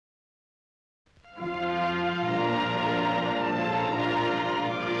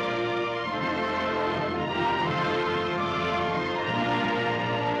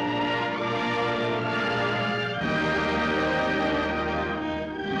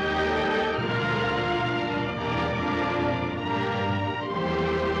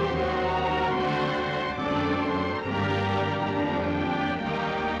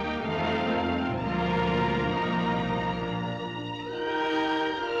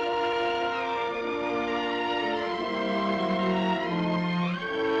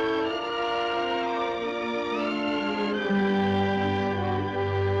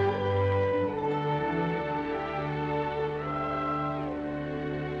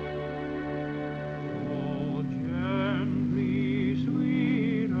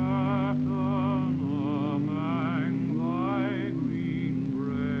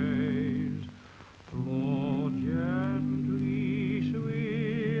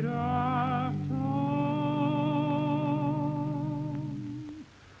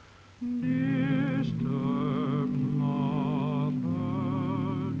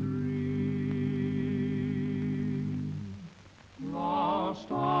Just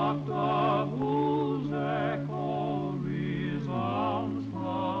after whose echo resounds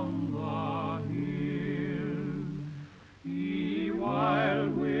from the hill, ye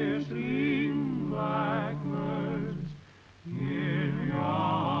wild whistling blackbirds in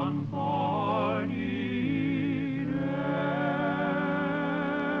yon thorny dell.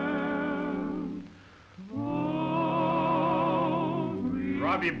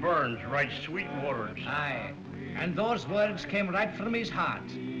 Robbie Burns writes sweet words. Aye, and those words came right from his heart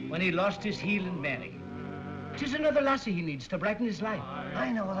when he lost his heel and Mary. 'Tis another lassie he needs to brighten his life.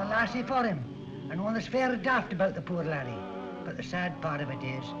 I know the lassie for him, and one that's fair daft about the poor laddie. But the sad part of it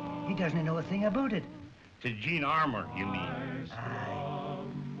is, he doesn't know a thing about it. 'Tis Jean Armour, you mean? Aye,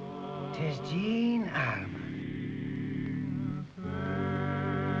 'tis Jean Armour.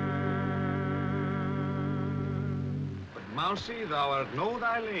 Mousy, thou art know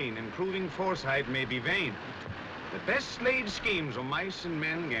thy lane, and proving foresight may be vain. The best laid schemes o' mice and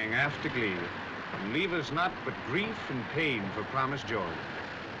men gang after glee, and leave us not but grief and pain for promised joy.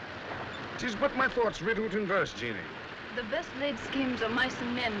 'Tis but my thoughts writ out in verse, Jeannie. The best laid schemes of mice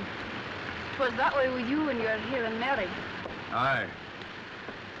and men. 'Twas that way with you and your here and Mary. Aye.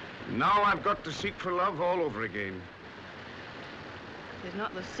 Now I've got to seek for love all over again. Tis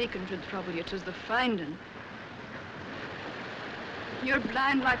not the seeking should trouble you, 'tis the finding. You're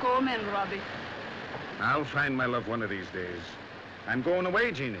blind like all men, Robbie. I'll find my love one of these days. I'm going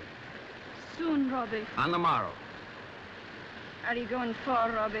away, Jeannie. Soon, Robbie. On the morrow. Are you going far,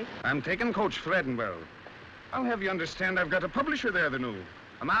 Robbie? I'm taking coach for Edinburgh. I'll have you understand I've got a publisher there, the new.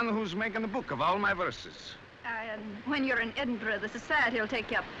 A man who's making a book of all my verses. And when you're in Edinburgh, the society will take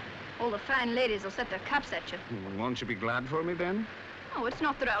you up. All the fine ladies will set their caps at you. Won't you be glad for me, then? Oh, it's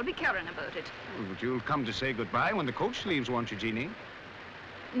not that I'll be caring about it. But you'll come to say goodbye when the coach leaves, won't you, Jeannie?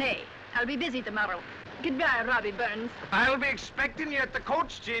 Nay, I'll be busy tomorrow. Goodbye, Robbie Burns. I'll be expecting you at the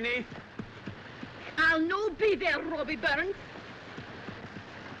coach, Jeannie. I'll no be there, Robbie Burns.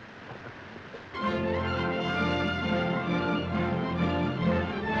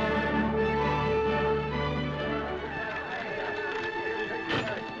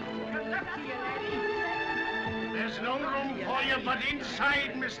 There's no room for you but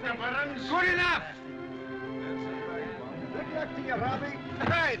inside, Mr. Burns. Good enough! Good luck to you, Robbie.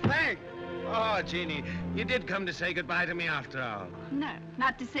 Right, thanks. Oh, Jeannie, you did come to say goodbye to me after all. No,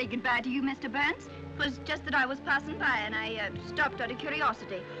 not to say goodbye to you, Mr. Burns. It was just that I was passing by and I stopped out of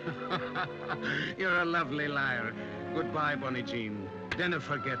curiosity. You're a lovely liar. Goodbye, Bonnie Jean. Dinna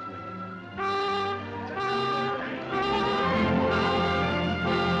forget me.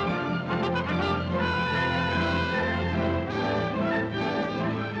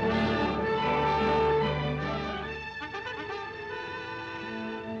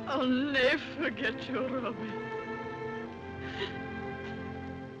 I'll never forget you, Robbie.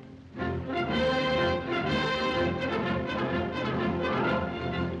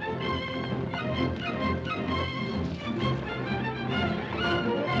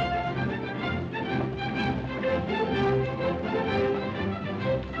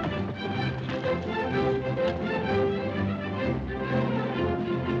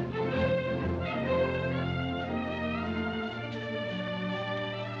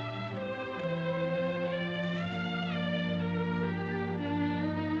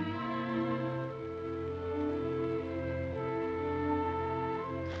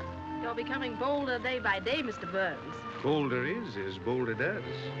 You're becoming bolder day by day, Mr. Burns. Bolder is bolder does.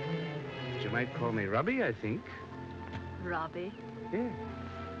 But you might call me Robbie, I think. Robbie? Yeah.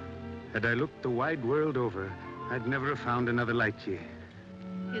 Had I looked the wide world over, I'd never have found another like ye.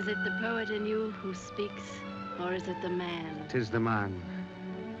 Is it the poet in you who speaks, or is it the man? 'Tis the man.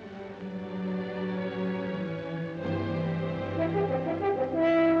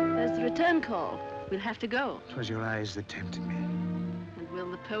 There's the return call. We'll have to go. 'Twas your eyes that tempted me. And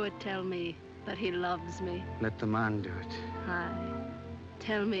will the poet tell me that he loves me? Let the man do it. Aye.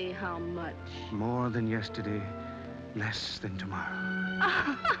 Tell me how much. More than yesterday, less than tomorrow.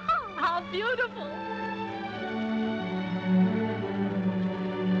 How beautiful!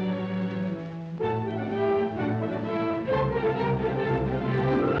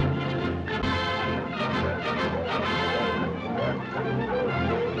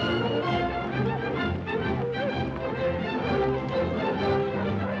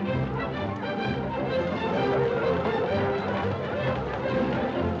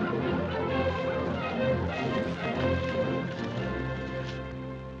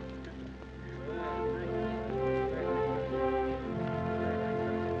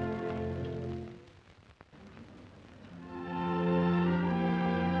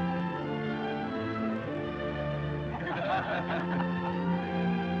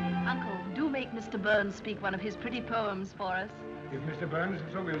 Mr. Burns speak one of his pretty poems for us? If Mr. Burns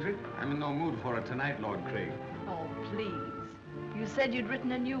so wills it. I'm in no mood for it tonight, Lord Craig. Oh, please. You said you'd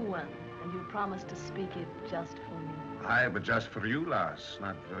written a new one, and you promised to speak it just for me. Aye, but just for you, lass,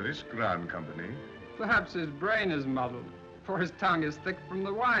 not for this grand company. Perhaps his brain is muddled, for his tongue is thick from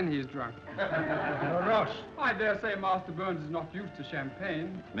the wine he's drunk. Ross. I dare say Master Burns is not used to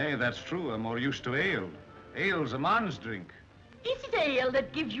champagne. Nay, that's true. I'm more used to ale. Ale's a man's drink. Is it ale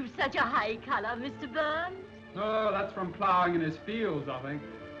that gives you such a high color, Mr. Burns? No, that's from ploughing in his fields, I think.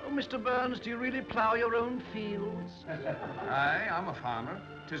 Oh, Mr. Burns, do you really plough your own fields? Aye, I'm a farmer.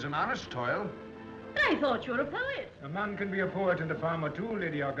 'Tis an honest toil. I thought you were a poet. A man can be a poet and a farmer too,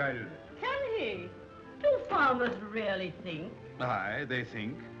 Lady Argyle. Can he? Do farmers really think? Aye, they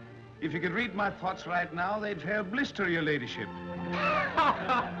think. If you could read my thoughts right now, they'd fair blister your ladyship.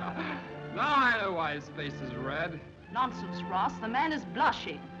 Now I know why his face is red. Nonsense, Ross. The man is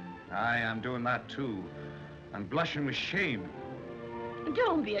blushing. Aye, I'm doing that too. And blushing with shame.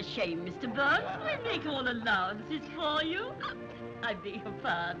 Don't be ashamed, Mr. Burns. We'll make all allowances for you. I beg your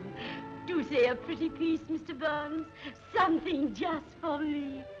pardon. Do say a pretty piece, Mr. Burns. Something just for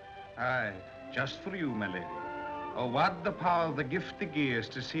me. Aye, just for you, my lady. Oh, what the power, the gift the gears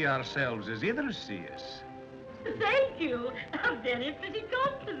to see ourselves as others see us. Thank you. A very pretty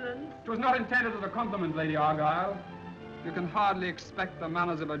compliment. It was not intended as a compliment, Lady Argyle. You can hardly expect the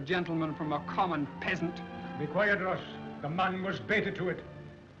manners of a gentleman from a common peasant. Be quiet, Ross. The man was baited to it.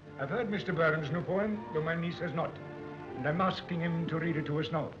 I've heard Mr. Burns' new poem, though my niece has not. And I'm asking him to read it to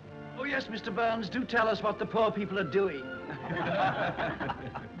us now. Oh, yes, Mr. Burns, do tell us what the poor people are doing.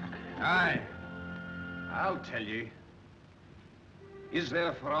 Aye, I'll tell ye. Is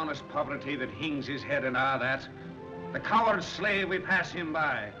there for honest poverty that hangs his head and a' that? The coward slave we pass him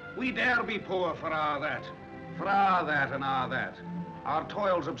by. We dare be poor for a' that. For a' that and a' that. Our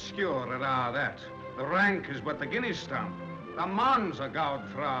toil's obscure and a' that. The rank is but the guinea stamp. The man's a gowd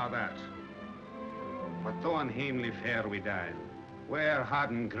for a' that. But though unhamely fair we dine, wear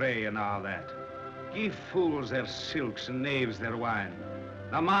hodden grey and all that. Give fools their silks and knaves their wine.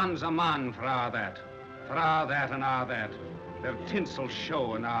 The man's a man for a' that. For a' that and a' that. Their tinsel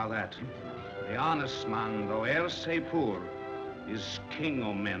show and all that. The honest man, though e'er say poor, is king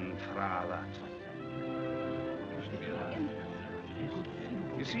o' men for a' that.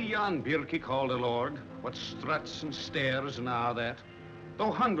 You see yon birkie called a lord, what struts and stares and a' that?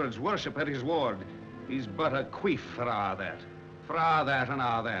 Though hundreds worship at his ward, he's but a queef for a' that. For a' that and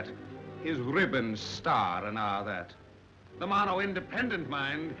a' that. His ribbons star and a' that. The man o' independent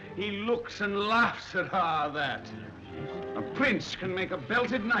mind, he looks and laughs at a' that. A prince can make a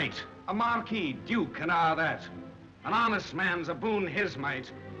belted knight, a marquis, duke, and a' that. An honest man's a boon his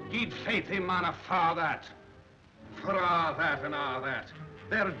might, gi'd faith him on a fa' that. For a' that and a' that.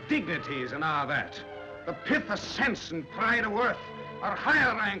 Their dignities and a' that. The pith of sense and pride of worth are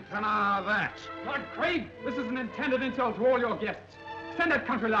higher rank than a' that. Lord Craig, this is an intended insult to all your guests. Send that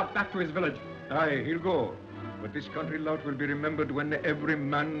country lout back to his village. Aye, he'll go. But this country lout will be remembered when every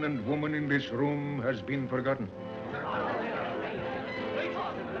man and woman in this room has been forgotten.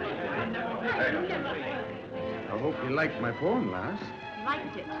 I hope you liked my poem, lass.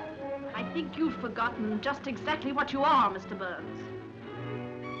 Liked it. I think you've forgotten just exactly what you are, Mr. Burns.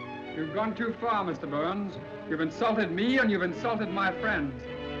 You've gone too far, Mr. Burns. You've insulted me and you've insulted my friends.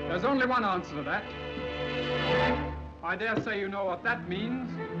 There's only one answer to that. I dare say you know what that means.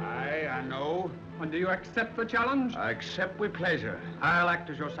 Aye, I know. And do you accept the challenge? I accept with pleasure. I'll act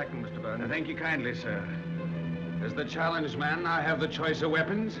as your second, Mr. Burns. Thank you kindly, sir. As the challenged man, I have the choice of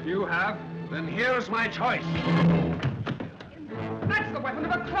weapons. You have. Then here's my choice. That's the weapon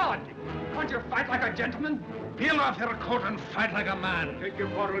of a clod. Can't you fight like a gentleman? Peel off your coat and fight like a man. Take your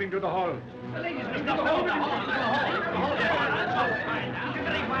quarrel into the hall. Ladies, Mr. The hall. You're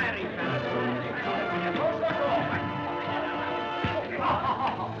very wiry,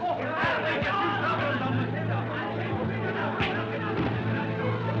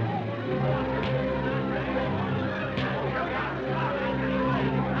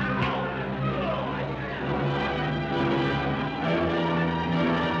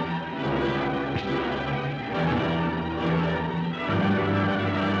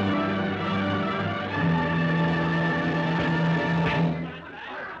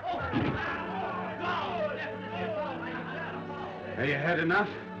 Have you had enough?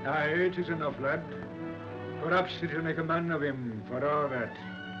 Aye, it is enough, lad. Perhaps it'll make a man of him for all that.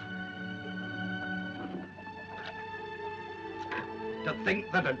 To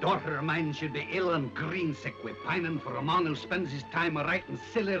think that a daughter of mine should be ill and green-sick with pining for a man who spends his time a writing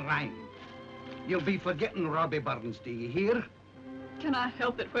silly rhyme. You'll be forgetting Robbie Burns, do you hear? can I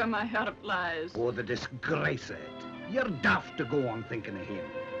help it where my heart lies? Oh, the disgrace of it. You're daft to go on thinking of him.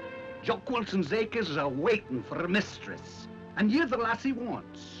 Jock Wilson's acres are waiting for a mistress, and you're the lass he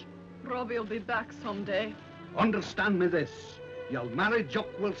wants. Robbie'll be back someday. Understand me this. You'll marry Jock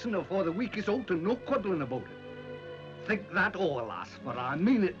Wilson before the week is out and no quibbling about it. Think that over, lass, for I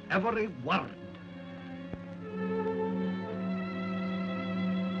mean it every word.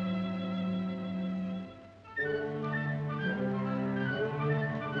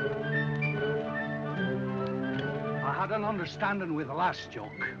 I had an understanding with the last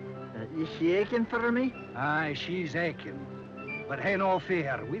Jock. Is she aching for me? Aye, she's aching. But hey, no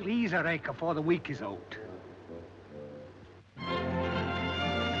fear. We'll ease her ache before the week is out.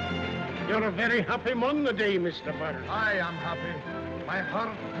 You're a very happy man today, Mr. Burns. I am happy. My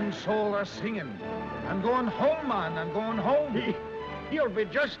heart and soul are singing. I'm going home, man. I'm going home. You'll be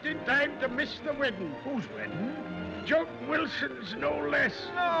just in time to miss the wedding. Whose wedding? Jock Wilson's, no less.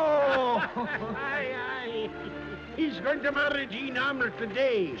 No! Aye, aye. He's going to marry Jean Armour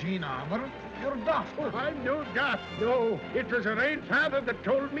today. Jean Armour? You're daft. Oh, I'm no daft, no. It was her own father that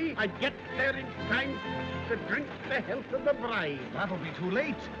told me I'd get there in time to drink the health of the bride. That'll be too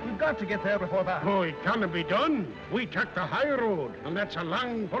late. We've got to get there before that. Oh, it can't be done. We took the high road, and that's a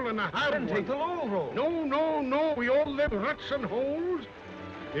long pull and a hard Then one. take the low road. No, no, no. We all live ruts and holes.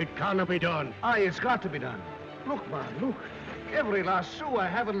 It can't be done. Aye, it's got to be done. Look, man, look. Every last sou I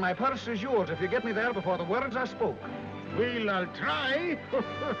have in my purse is yours if you get me there before the words are spoke. Well, I'll try,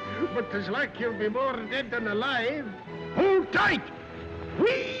 but 'tis like you'll be more dead than alive. Hold tight!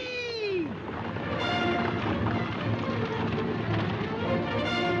 Whee!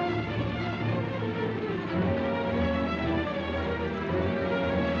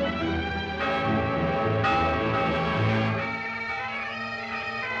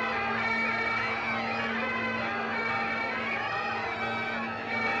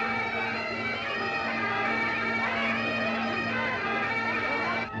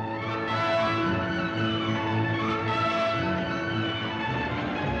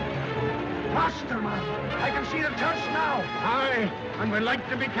 Faster, man. I can see the church now. Aye, and we'd like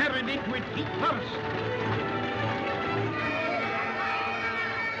to be carried into it feet first.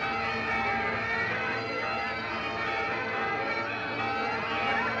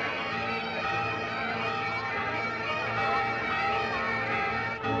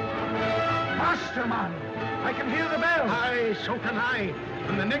 Faster, man. I can hear the bell. Aye, so can I.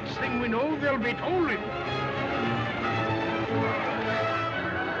 And the next thing we know, they'll be tolling.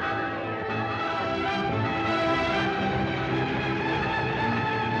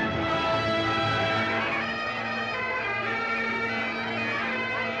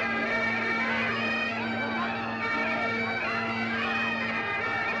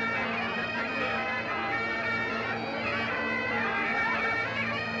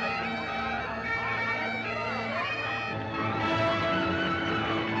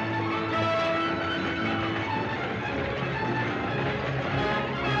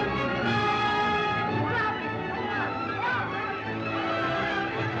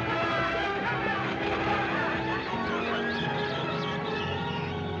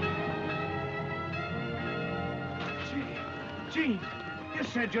 Jean, you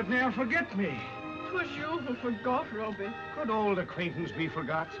said you'd never forget me. 'Twas you who forgot, Robbie. Could old acquaintance be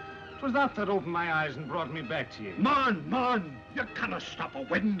forgot? 'Twas that opened my eyes and brought me back to you. Man, you cannot stop a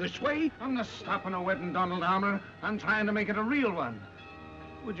wedding this way. I'm not stopping a wedding, Donald Armour. I'm trying to make it a real one.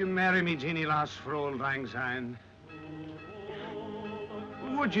 Would you marry me, Jeannie Lass, for old lang syne?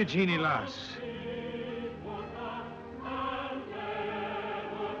 Would you, Jeannie Lass?